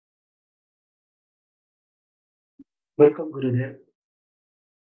Welcome, Gurudev.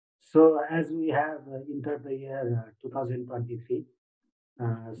 So, as we have entered the year 2023,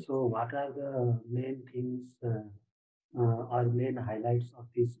 so what are the main things or main highlights of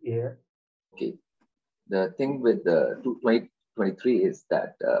this year? Okay. The thing with the 2023 is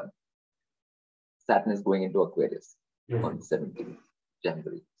that Saturn is going into Aquarius on 17th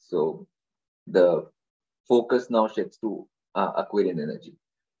January. So the focus now shifts to Aquarian energy.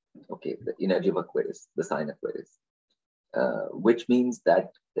 Okay, the energy of Aquarius, the sign Aquarius, which means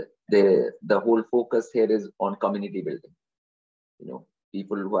that the whole focus here is on community building. You know,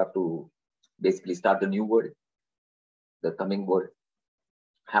 people who have to basically start the new world, the coming world,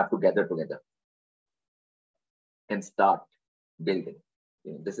 have to gather together and start building.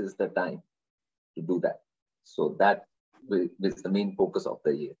 You know, this is the time to do that. So that is the main focus of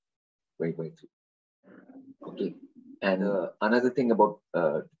the year 2023. Okay, and another thing about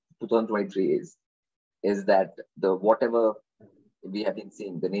 2023 is that the whatever we have been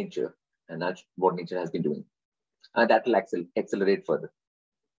seeing, the nature, and that's what nature has been doing, that will accelerate further,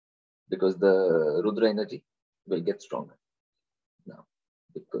 because the Rudra energy will get stronger now,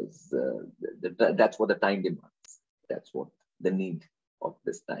 because that's what the time demands. That's what the need of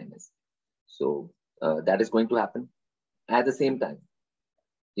this time is. So that is going to happen. At the same time,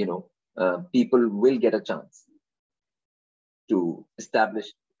 you know, people will get a chance to establish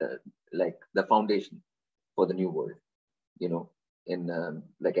like the foundation for the new world, you know, in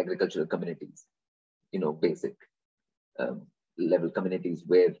like agricultural communities, you know, basic level communities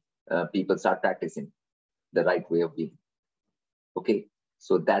where people start practicing the right way of being. Okay,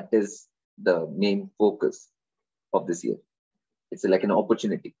 so that is the main focus of this year. It's like an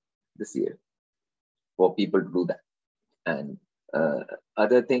opportunity this year for people to do that. And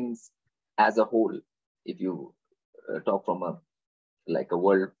other things as a whole, if you talk from a like a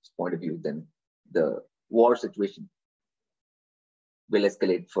world point of view, then the war situation will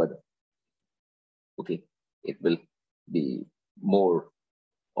escalate further. Okay, it will be more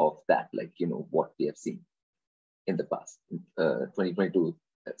of that, like, you know, what we have seen in the past. 2022,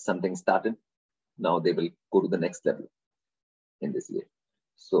 something started. Now they will go to the next level in this year.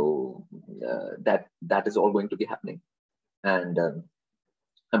 So that is all going to be happening. And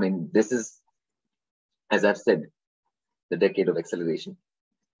I mean, this is, as I've said, the decade of acceleration.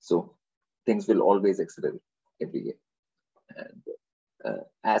 So things will always accelerate every year. And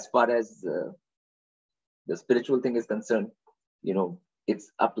as far as the spiritual thing is concerned, you know,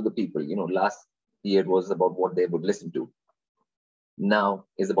 it's up to the people. You know, last year was about what they would listen to. Now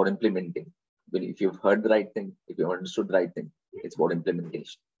is about implementing. Well, if you've heard the right thing, if you understood the right thing, it's about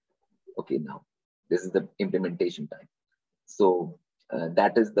implementation. Okay, now this is the implementation time. So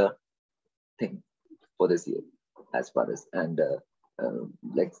that is the thing for this year, as far as, and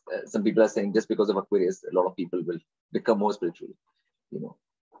like some people are saying, just because of Aquarius, a lot of people will become more spiritual. You know,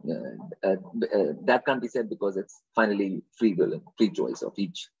 that can't be said, because it's finally free will and free choice of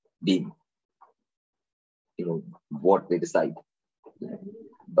each being. You know what they decide,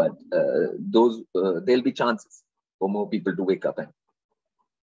 but those there'll be chances for more people to wake up and,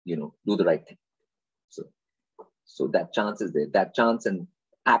 you know, do the right thing. So that chance is there. That chance and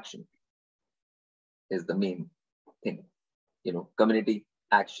action is the main thing. You know, community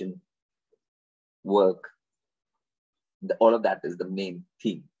action, work, all of that is the main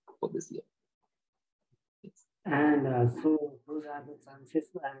theme for this year. And so those are the chances.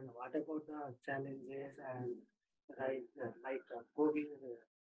 And what about the challenges and like COVID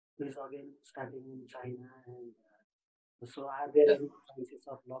is again starting in China, and so are there any chances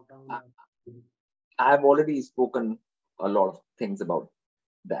of lockdown? I've already spoken a lot of things about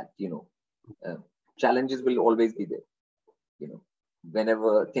that. You know, challenges will always be there. You know,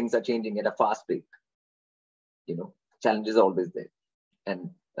 whenever things are changing at a fast rate, you know, challenges are always there, and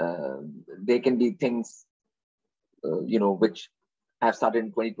they can be things, you know, which have started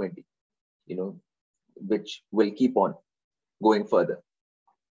in 2020, you know, which will keep on going further.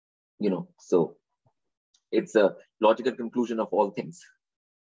 You know, so it's a logical conclusion of all things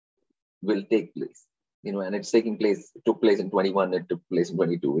will take place. You know, and it's taking place. It took place in 21. It took place in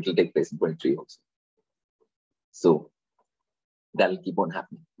 22. It will take place in 23 also. So that'll keep on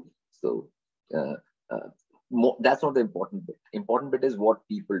happening. So that's not the important bit. Important bit is what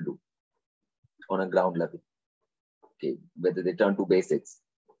people do on a ground level. Okay, whether they turn to basics.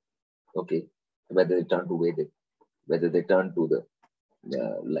 Okay, whether they turn to Vedic, whether they turn to the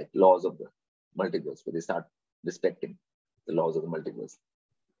like laws of the multiverse, where they start respecting the laws of the multiverse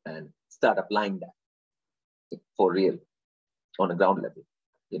and start applying that for real on a ground level.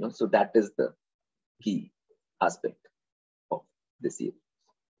 You know, so that is the key aspect of this year.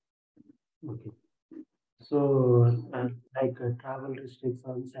 Okay. like travel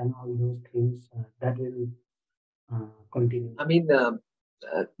restrictions and all those things that will continue. I mean,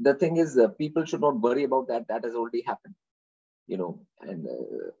 the thing is, people should not worry about that. That has already happened, and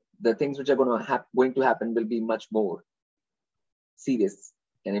the things which are going to happen will be much more serious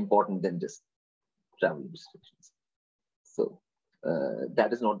and important than just travel restrictions. So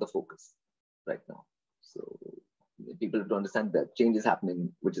that is not the focus right now. So people have to understand that change is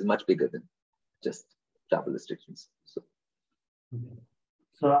happening, which is much bigger than just travel restrictions. So,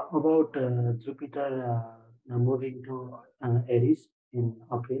 so about Jupiter moving to Aries in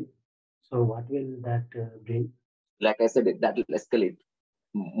April. So what will that bring? Like I said, that will escalate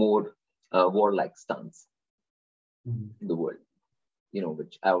more warlike stance in the world.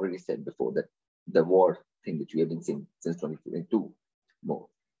 Which I already said before, that the war thing which we have been seeing since 2022 more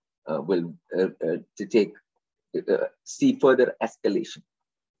will see further escalation.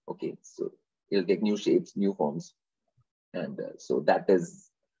 Okay, so it'll take new shapes, new forms, and so that is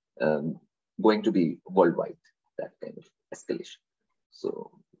going to be worldwide, that kind of escalation.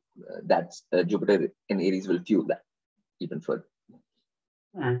 So that's Jupiter in Aries will fuel that even further.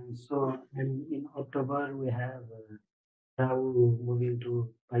 And so, and in October we have Rahu moving to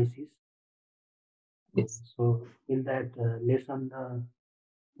Pisces. Yes. So will that lessen the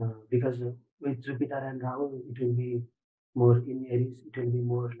because with Jupiter and Rahu it will be more in Aries, it will be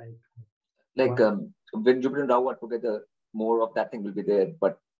more like when Jupiter and Rahu are together, more of that thing will be there.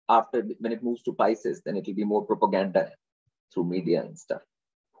 But after, when it moves to Pisces, then it will be more propaganda through media and stuff,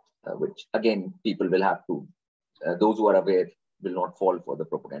 which again people will have to. Those who are aware will not fall for the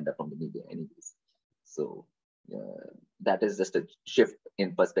propaganda from the media, anyways. So that is just a shift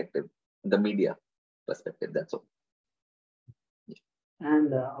in perspective, the media perspective. That's all.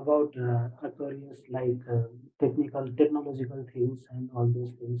 And about Aquarius, like technological things and all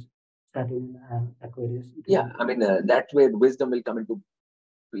those things that in Aquarius. Yeah, I mean, that's where wisdom will come into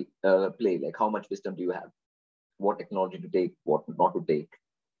play. Like, how much wisdom do you have? What technology to take, what not to take?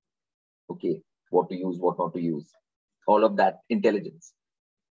 Okay, what to use, what not to use? All of that intelligence,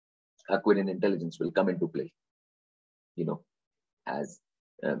 Aquarian intelligence, will come into play. As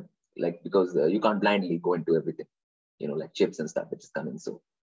because you can't blindly go into everything. Like chips and stuff which is coming. So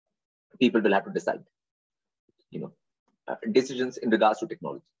people will have to decide. Decisions in regards to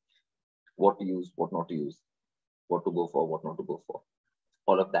technology, what to use, what not to use, what to go for, what not to go for.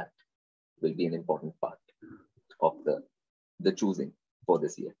 All of that will be an important part of the choosing for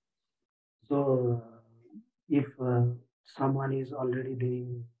this year. So if someone is already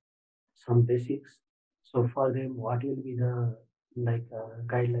doing some basics, so for them, what will be the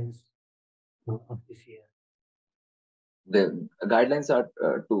guidelines of this year? The guidelines are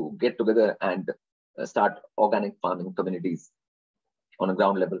to get together and start organic farming communities on a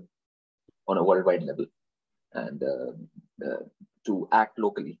ground level, on a worldwide level, and to act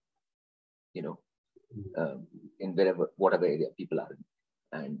locally, in whatever area people are in,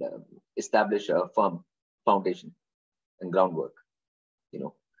 and establish a firm foundation and groundwork,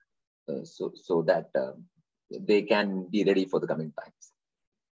 so that they can be ready for the coming times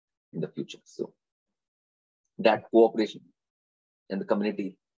in the future. So that cooperation and the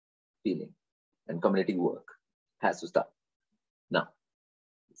community feeling and community work has to start now.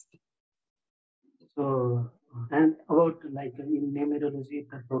 So, and about in numerology,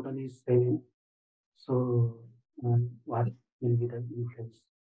 the total is 7. So, what will be the influence?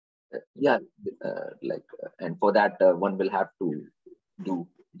 And for that, one will have to do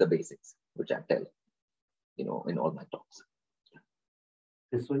the basics, which I tell, in all my talks.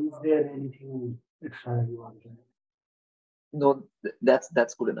 So, is there anything extra you want to add? No,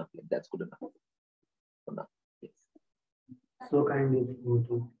 that's good enough. That's good enough for now. Yes. So kindly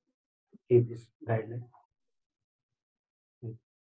to keep this guideline.